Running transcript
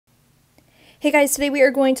Hey guys, today we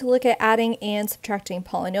are going to look at adding and subtracting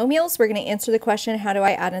polynomials. We're going to answer the question, how do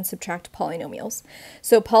I add and subtract polynomials?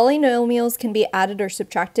 So polynomials can be added or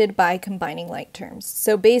subtracted by combining like terms.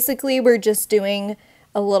 So basically we're just doing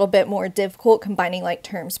a little bit more difficult combining like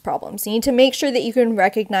terms problems. You need to make sure that you can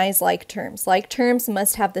recognize like terms. Like terms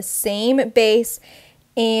must have the same base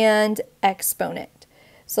and exponent.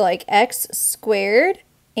 So like x squared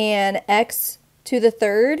and x to the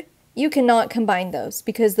third, you cannot combine those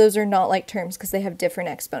because those are not like terms because they have different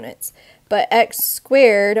exponents. But x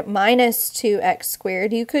squared minus 2x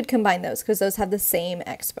squared, you could combine those because those have the same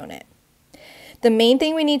exponent. The main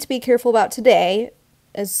thing we need to be careful about today,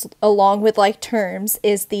 as along with like terms,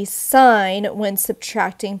 is the sign when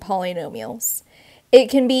subtracting polynomials. It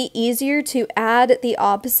can be easier to add the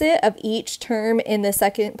opposite of each term in the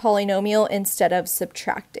second polynomial instead of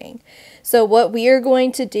subtracting. So what we are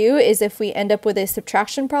going to do is if we end up with a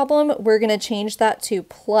subtraction problem, we're going to change that to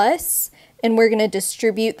plus, and we're going to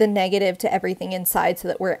distribute the negative to everything inside so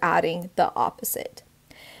that we're adding the opposite.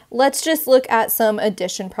 Let's just look at some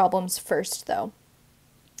addition problems first though.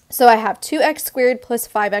 So I have 2x squared plus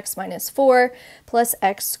 5x minus 4 plus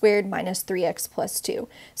x squared minus 3x plus 2.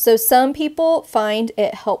 So some people find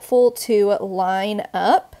it helpful to line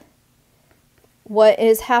up what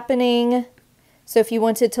is happening. So if you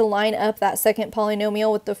wanted to line up that second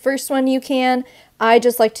polynomial with the first one, you can. I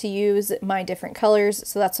just like to use my different colors,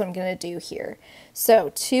 so that's what I'm going to do here. So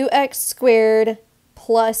 2x squared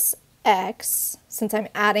plus x, since I'm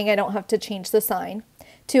adding, I don't have to change the sign.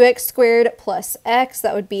 2x squared plus x,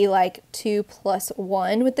 that would be like 2 plus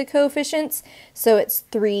 1 with the coefficients, so it's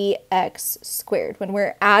 3x squared. When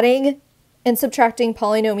we're adding and subtracting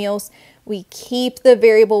polynomials, we keep the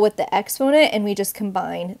variable with the exponent and we just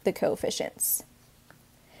combine the coefficients.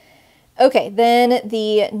 Okay, then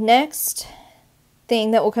the next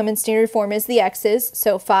thing that will come in standard form is the x's,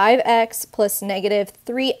 so 5x plus negative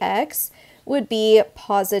 3x would be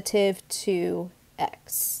positive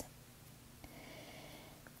 2x.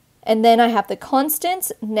 And then I have the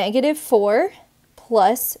constants, negative 4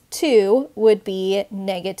 plus 2 would be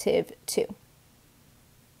negative 2.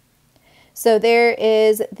 So there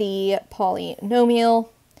is the polynomial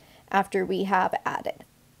after we have added.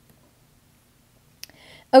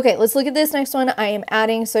 Okay, let's look at this next one. I am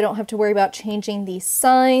adding, so I don't have to worry about changing these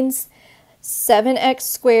signs. 7x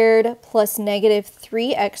squared plus negative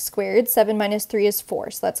 3x squared. 7 minus 3 is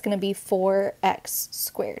 4, so that's going to be 4x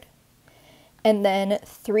squared. And then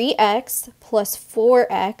 3x plus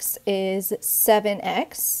 4x is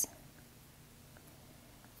 7x.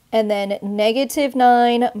 And then negative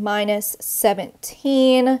 9 minus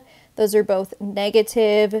 17, those are both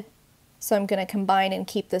negative, so I'm going to combine and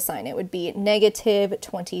keep the sign. It would be negative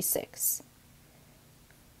 26.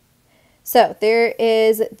 So there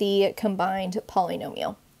is the combined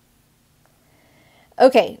polynomial.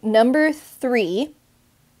 Okay, number 3,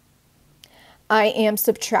 I am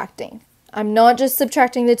subtracting. I'm not just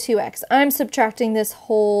subtracting the 2x, I'm subtracting this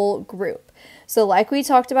whole group. So like we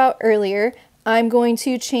talked about earlier, I'm going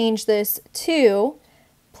to change this to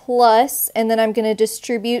plus, and then I'm going to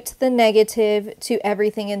distribute the negative to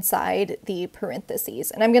everything inside the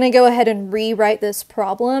parentheses. And I'm going to go ahead and rewrite this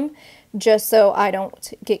problem just so I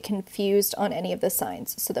don't get confused on any of the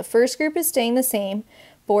signs. So the first group is staying the same,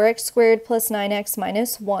 4x squared plus 9x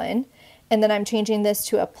minus 1. And then I'm changing this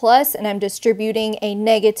to a plus, and I'm distributing a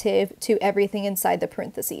negative to everything inside the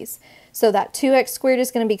parentheses. So that 2x squared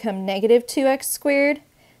is going to become negative 2x squared.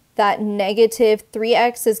 That negative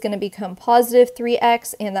 3x is going to become positive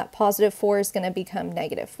 3x, and that positive 4 is going to become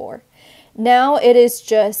negative 4. Now it is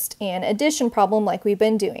just an addition problem like we've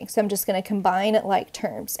been doing. So I'm just going to combine like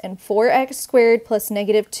terms. And 4x squared plus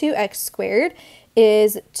negative 2x squared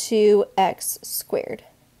is 2x squared.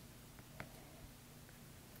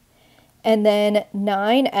 And then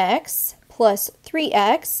 9x plus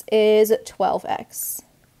 3x is 12x.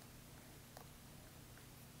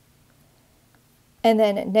 And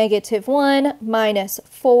then negative 1 minus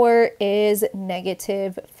 4 is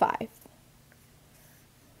negative 5.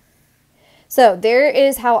 So there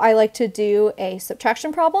is how I like to do a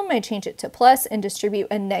subtraction problem. I change it to plus and distribute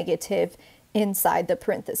a negative inside the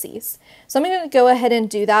parentheses. So I'm going to go ahead and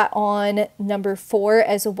do that on number 4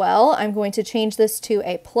 as well. I'm going to change this to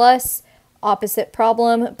a plus opposite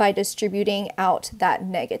problem by distributing out that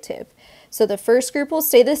negative. So the first group will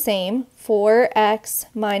stay the same, 4x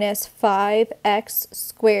minus 5x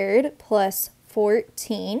squared plus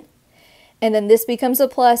 14. And then this becomes a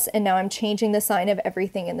plus, and now I'm changing the sign of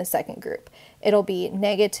everything in the second group. It'll be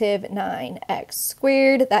negative 9x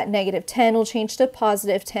squared. That negative 10 will change to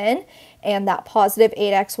positive 10, and that positive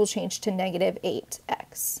 8x will change to negative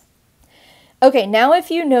 8x. Okay, now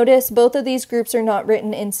if you notice, both of these groups are not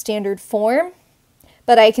written in standard form,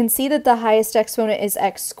 but I can see that the highest exponent is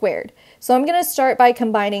x squared. So I'm going to start by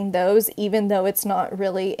combining those, even though it's not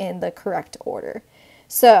really in the correct order.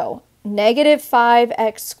 So negative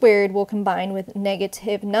 5x squared will combine with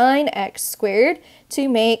negative 9x squared to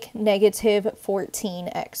make negative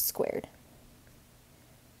 14x squared.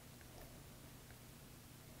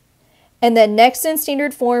 And then next in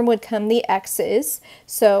standard form would come the x's.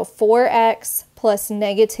 So 4x plus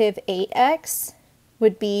negative 8x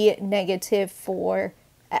would be negative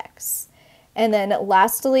 4x. And then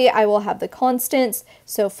lastly, I will have the constants.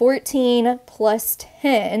 So 14 plus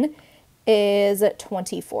 10 is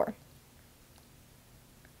 24.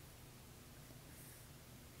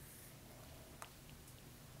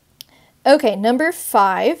 Okay, number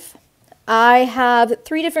 5. I have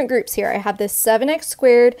three different groups here. I have this 7x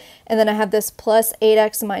squared, and then I have this plus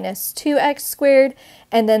 8x minus 2x squared,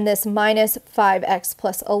 and then this minus 5x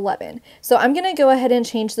plus 11. So I'm going to go ahead and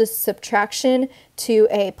change this subtraction to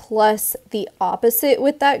a plus the opposite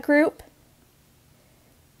with that group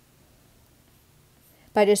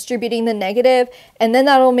by distributing the negative, and then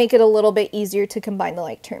that'll make it a little bit easier to combine the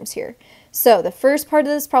like terms here. So the first part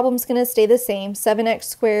of this problem is going to stay the same, 7x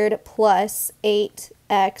squared plus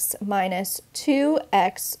 8x minus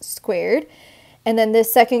 2x squared. And then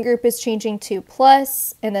this second group is changing to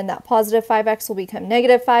plus, and then that positive 5x will become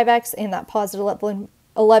negative 5x, and that positive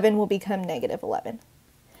 11 will become negative 11.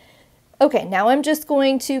 Okay, now I'm just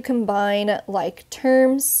going to combine like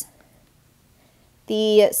terms.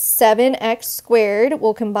 The 7x squared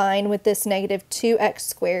will combine with this negative 2x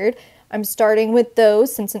squared. I'm starting with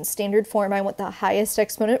those. Since it's standard form, I want the highest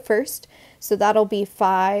exponent first. So that'll be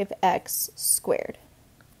 5x squared.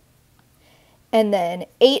 And then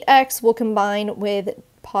 8x will combine with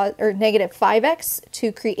negative 5x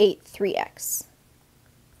to create 3x.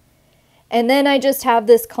 And then I just have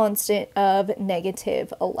this constant of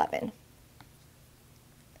negative 11.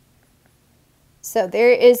 So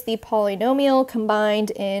there is the polynomial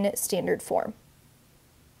combined in standard form.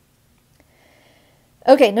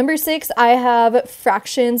 Okay, number 6, I have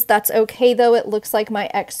fractions. That's okay though. It looks like my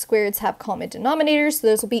x squareds have common denominators, so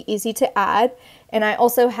those will be easy to add. And I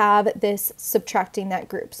also have this subtracting that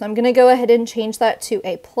group. So I'm going to go ahead and change that to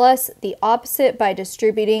a plus the opposite by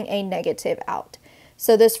distributing a negative out.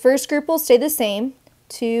 So this first group will stay the same,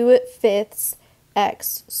 2/5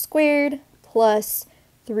 x squared plus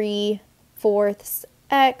 3/4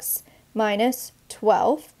 x minus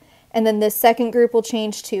 12. And then this second group will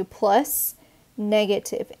change to plus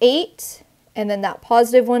negative 8, and then that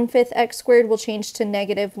positive 1/5 x squared will change to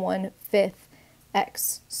negative 1/5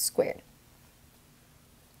 x squared.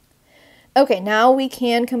 Okay, now we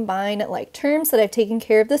can combine like terms that I've taken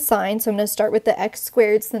care of the sign. So I'm going to start with the x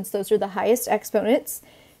squared since those are the highest exponents.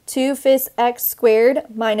 2/5 x squared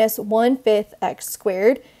minus 1/5 x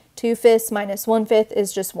squared. 2/5 minus 1/5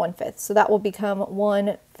 is just 1/5. So that will become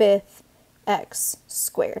 1/5 x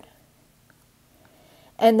squared.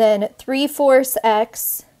 And then 3/4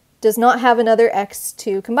 x does not have another x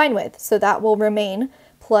to combine with, so that will remain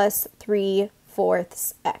plus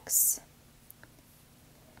 3/4 x.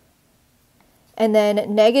 And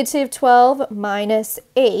then negative 12 minus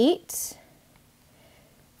 8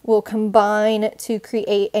 will combine to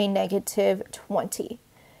create a negative 20.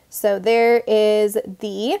 So there is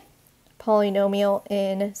the polynomial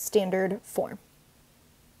in standard form.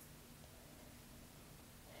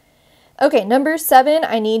 Okay, number 7,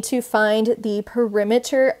 I need to find the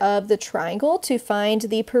perimeter of the triangle. To find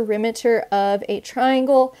the perimeter of a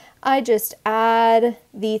triangle, I just add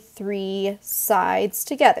the 3 sides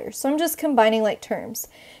together. So I'm just combining like terms.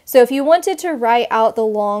 So if you wanted to write out the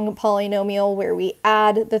long polynomial where we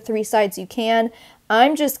add the 3 sides, you can.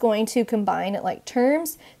 I'm just going to combine like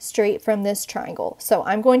terms straight from this triangle. So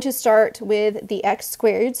I'm going to start with the x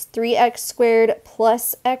squareds. 3x squared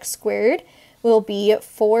plus x squared will be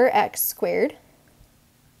 4x squared.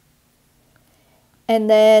 And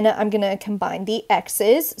then I'm going to combine the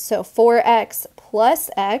x's. So 4x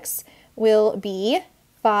plus x will be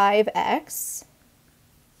 5x.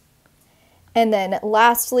 And then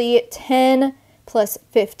lastly, 10 plus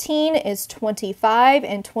 15 is 25,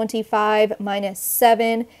 and 25 minus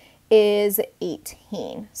 7 is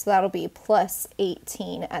 18. So that'll be plus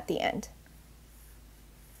 18 at the end.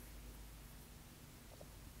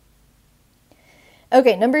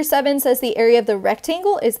 Okay, number 7 says the area of the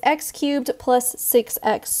rectangle is x cubed plus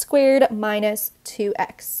 6x squared minus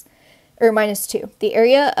 2x, or minus 2. The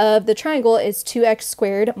area of the triangle is 2x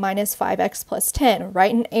squared minus 5x plus 10.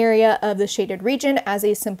 Write an area of the shaded region as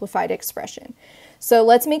a simplified expression. So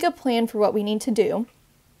let's make a plan for what we need to do.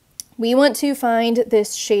 we want to find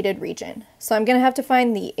this shaded region. So I'm going to have to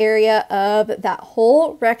find the area of that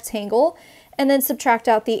whole rectangle and then subtract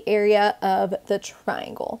out the area of the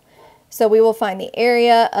triangle. So we will find the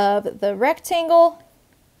area of the rectangle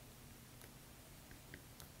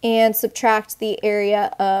and subtract the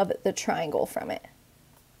area of the triangle from it.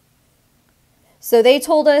 So they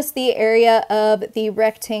told us the area of the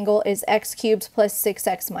rectangle is x cubed plus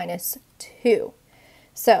 6x minus 2.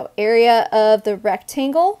 So area of the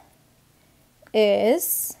rectangle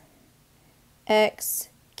is x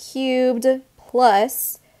cubed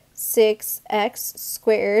plus 6x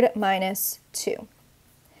squared minus 2.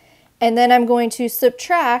 And then I'm going to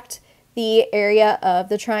subtract the area of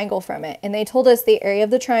the triangle from it. And they told us the area of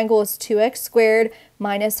the triangle is 2x squared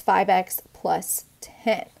minus 5x plus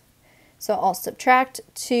 10. So I'll subtract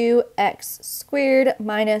 2x squared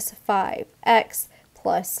minus 5x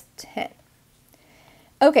plus 10.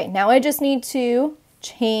 Okay, now I just need to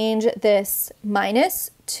change this minus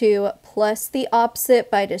to plus the opposite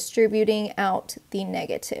by distributing out the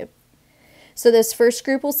negative. So this first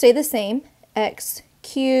group will stay the same, x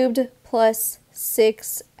cubed plus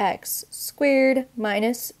 6x squared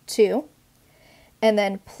minus 2, and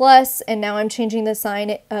then plus, and now I'm changing the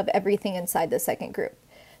sign of everything inside the second group.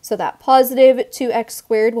 So that positive 2x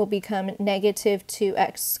squared will become negative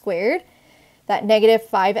 2x squared. That negative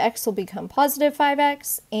 5x will become positive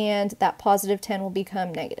 5x, and that positive 10 will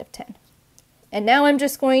become negative 10. And now I'm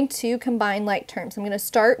just going to combine like terms. I'm going to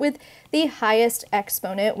start with the highest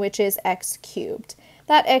exponent, which is x cubed.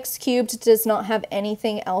 That x cubed does not have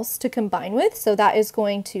anything else to combine with, so that is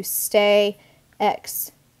going to stay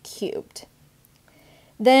x cubed.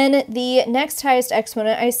 Then the next highest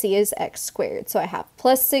exponent I see is x squared. So I have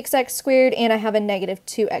plus 6x squared and I have a negative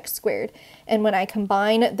 2x squared. And when I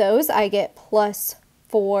combine those, I get plus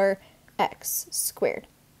 4x squared.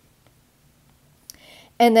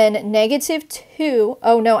 And then negative 2,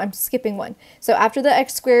 oh no, I'm skipping one. So after the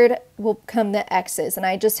x squared will come the x's, and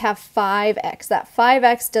I just have 5x. That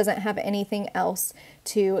 5x doesn't have anything else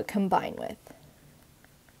to combine with.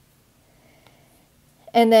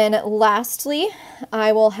 And then lastly,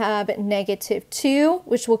 I will have negative 2,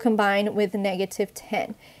 which will combine with negative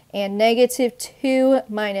 10. And negative 2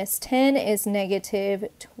 minus 10 is negative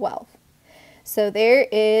 12. So there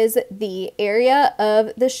is the area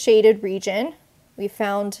of the shaded region. We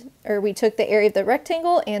took the area of the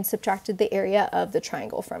rectangle and subtracted the area of the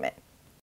triangle from it.